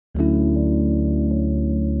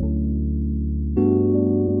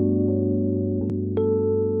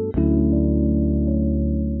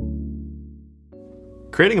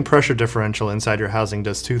creating a pressure differential inside your housing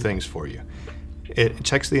does two things for you. It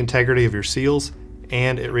checks the integrity of your seals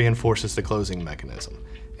and it reinforces the closing mechanism.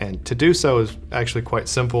 And to do so is actually quite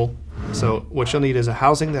simple. So what you'll need is a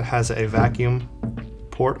housing that has a vacuum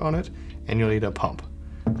port on it, and you'll need a pump.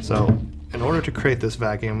 So in order to create this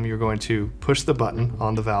vacuum, you're going to push the button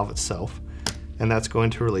on the valve itself, and that's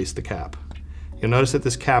going to release the cap. You'll notice that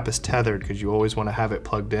this cap is tethered because you always want to have it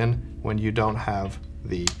plugged in when you don't have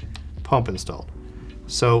the pump installed.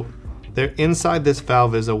 So there, inside this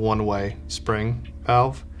valve is a one-way spring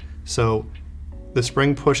valve. So the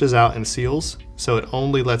spring pushes out and seals, so it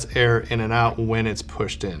only lets air in and out when it's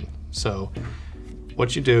pushed in. So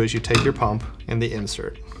what you do is you take your pump and the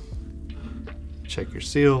insert, check your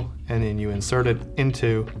seal, and then you insert it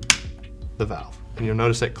into the valve. And you'll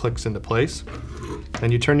notice it clicks into place.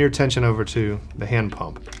 Then you turn your attention over to the hand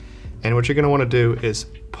pump. And what you're going to want to do is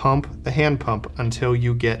pump the hand pump until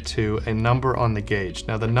you get to a number on the gauge.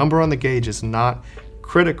 Now the number on the gauge is not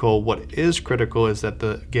critical. What is critical is that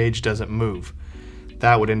the gauge doesn't move.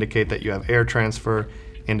 That would indicate that you have air transfer,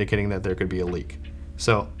 indicating that there could be a leak.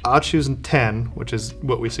 So I'll choose 10, which is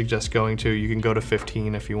what we suggest going to. You can go to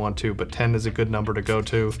 15 if you want to, but 10 is a good number to go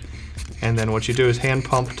to. And then what you do is hand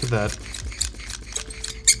pump to that.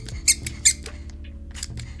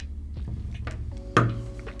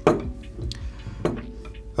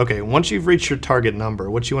 Okay, once you've reached your target number,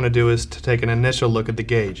 what you want to do is to take an initial look at the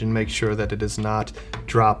gauge and make sure that it is not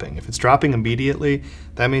dropping. If it's dropping immediately,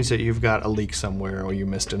 that means that you've got a leak somewhere, or you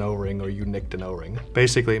missed an O-ring, or you nicked an O-ring.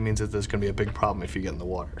 Basically, it means that there's going to be a big problem if you get in the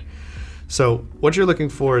water. So what you're looking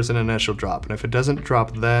for is an initial drop, and if it doesn't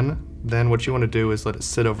drop then what you want to do is let it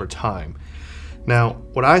sit over time. Now,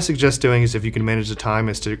 what I suggest doing is, if you can manage the time,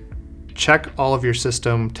 is to check all of your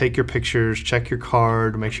system, take your pictures, check your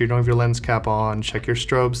card, make sure you don't have your lens cap on, check your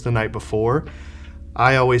strobes the night before.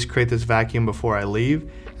 I always create this vacuum before I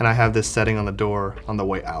leave, and I have this setting on the door on the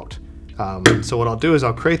way out. So what I'll do is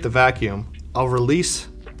I'll create the vacuum, I'll release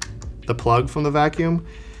the plug from the vacuum,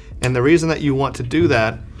 and the reason that you want to do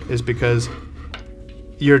that is because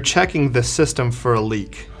you're checking the system for a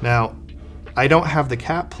leak. Now, I don't have the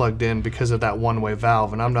cap plugged in because of that one-way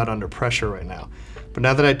valve, and I'm not under pressure right now. But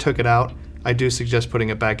now that I took it out, I do suggest putting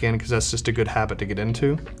it back in because that's just a good habit to get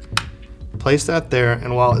into. Place that there,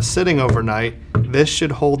 and while it's sitting overnight, this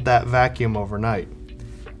should hold that vacuum overnight.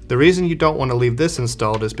 The reason you don't want to leave this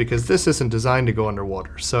installed is because this isn't designed to go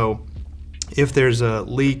underwater. So if there's a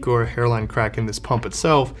leak or a hairline crack in this pump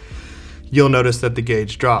itself, you'll notice that the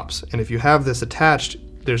gauge drops. And if you have this attached,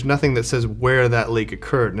 there's nothing that says where that leak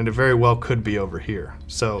occurred, and it very well could be over here.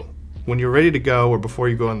 So when you're ready to go, or before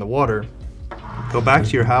you go in the water, go back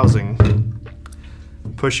to your housing,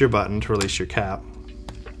 push your button to release your cap.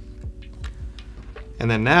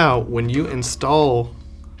 And then now, when you install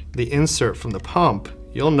the insert from the pump,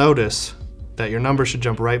 you'll notice that your number should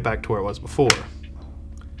jump right back to where it was before,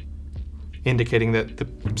 indicating that the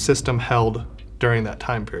system held during that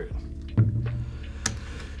time period.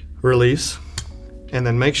 Release, and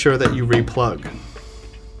then make sure that you replug.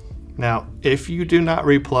 Now, if you do not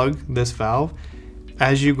replug this valve,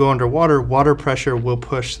 as you go underwater, water pressure will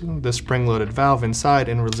push the spring-loaded valve inside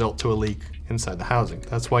and result to a leak inside the housing.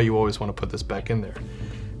 That's why you always want to put this back in there.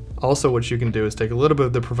 Also, what you can do is take a little bit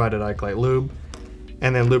of the provided Ikelite lube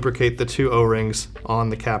and then lubricate the two O-rings on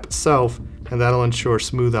the cap itself, and that'll ensure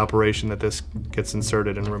smooth operation, that this gets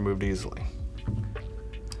inserted and removed easily.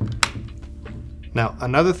 Now,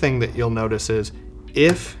 another thing that you'll notice is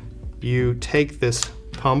if you take this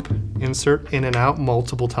pump insert in and out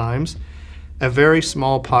multiple times, a very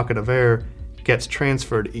small pocket of air gets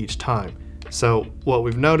transferred each time. So what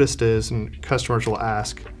we've noticed is, and customers will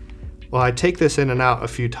ask, well, I take this in and out a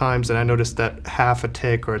few times and I notice that half a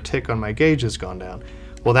tick or a tick on my gauge has gone down.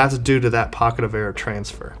 Well, that's due to that pocket of air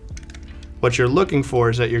transfer. What you're looking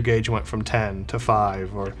for is that your gauge went from 10 to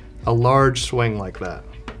 5, or a large swing like that.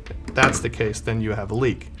 If that's the case, then you have a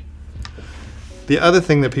leak. The other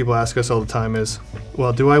thing that people ask us all the time is,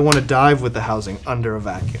 well, do I want to dive with the housing under a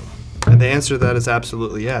vacuum? And the answer to that is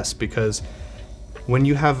absolutely yes, because when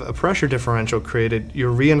you have a pressure differential created,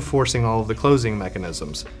 you're reinforcing all of the closing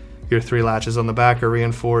mechanisms. Your 3 latches on the back are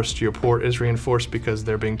reinforced, your port is reinforced because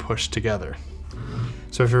they're being pushed together.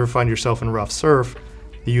 So if you ever find yourself in rough surf,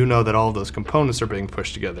 you know that all of those components are being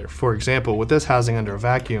pushed together. For example, with this housing under a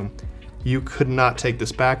vacuum, you could not take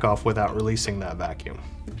this back off without releasing that vacuum.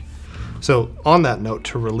 So on that note,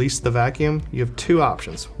 to release the vacuum, you have 2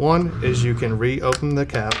 options. One is you can reopen the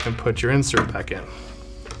cap and put your insert back in.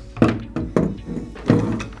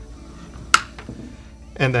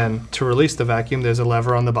 And then to release the vacuum, there's a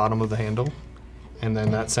lever on the bottom of the handle, and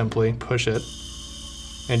then that simply push it,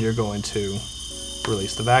 and you're going to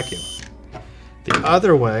release the vacuum. The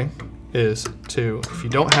other way is to, if you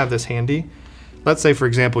don't have this handy, let's say for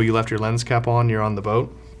example you left your lens cap on, you're on the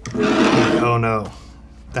boat. Oh no,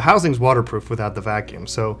 the housing's waterproof without the vacuum,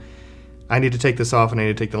 so I need to take this off and I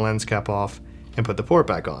need to take the lens cap off and put the port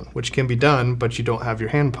back on, which can be done, but you don't have your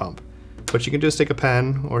hand pump. But you can just take a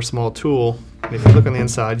pen or a small tool, and if you look on the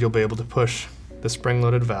inside, you'll be able to push the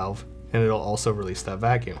spring-loaded valve, and it'll also release that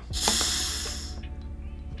vacuum.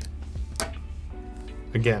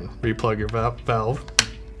 Again, replug your valve,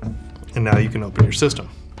 and now you can open your system.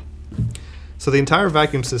 So the entire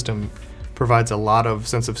vacuum system provides a lot of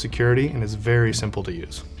sense of security and is very simple to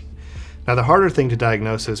use. Now the harder thing to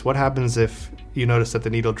diagnose is what happens if you notice that the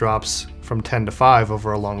needle drops from 10 to 5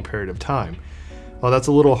 over a long period of time. Well, that's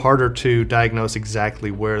a little harder to diagnose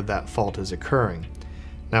exactly where that fault is occurring.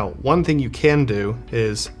 Now, one thing you can do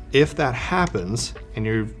is if that happens and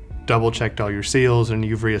you've double checked all your seals and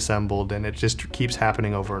you've reassembled and it just keeps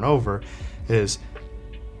happening over and over, is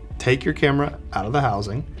take your camera out of the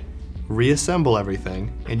housing, reassemble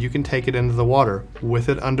everything, and you can take it into the water with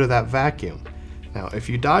it under that vacuum. Now, if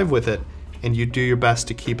you dive with it and you do your best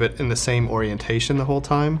to keep it in the same orientation the whole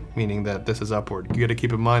time, meaning that this is upward, you got to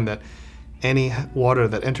keep in mind that any water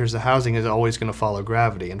that enters the housing is always going to follow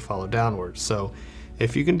gravity and follow downwards. So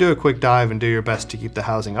if you can do a quick dive and do your best to keep the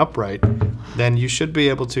housing upright, then you should be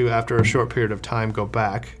able to, after a short period of time, go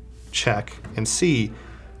back, check, and see,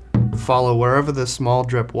 follow wherever the small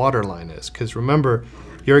drip water line is. Because remember,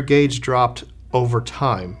 your gauge dropped over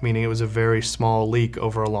time, meaning it was a very small leak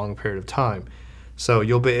over a long period of time. So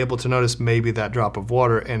you'll be able to notice maybe that drop of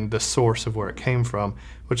water and the source of where it came from,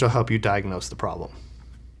 which will help you diagnose the problem.